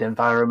isolated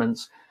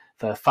environments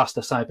for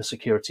faster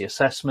cybersecurity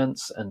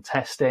assessments and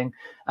testing.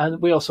 And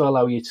we also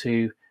allow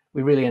you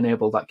we really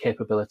enable that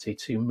capability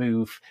to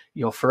move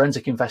your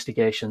forensic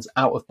investigations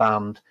out of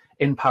band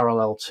in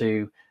parallel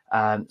to,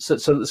 so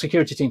that the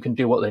security team can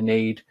do what they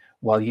need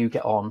while you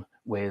get on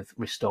with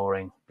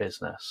restoring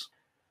business.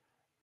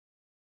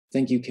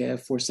 Thank you, Kev,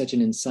 for such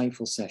an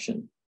insightful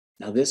session.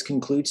 Now, this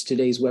concludes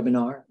today's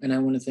webinar, and I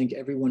want to thank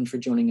everyone for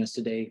joining us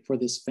today for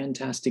this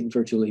fantastic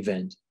virtual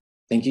event.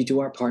 Thank you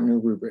to our partner,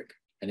 Rubrik,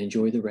 and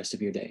enjoy the rest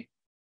of your day.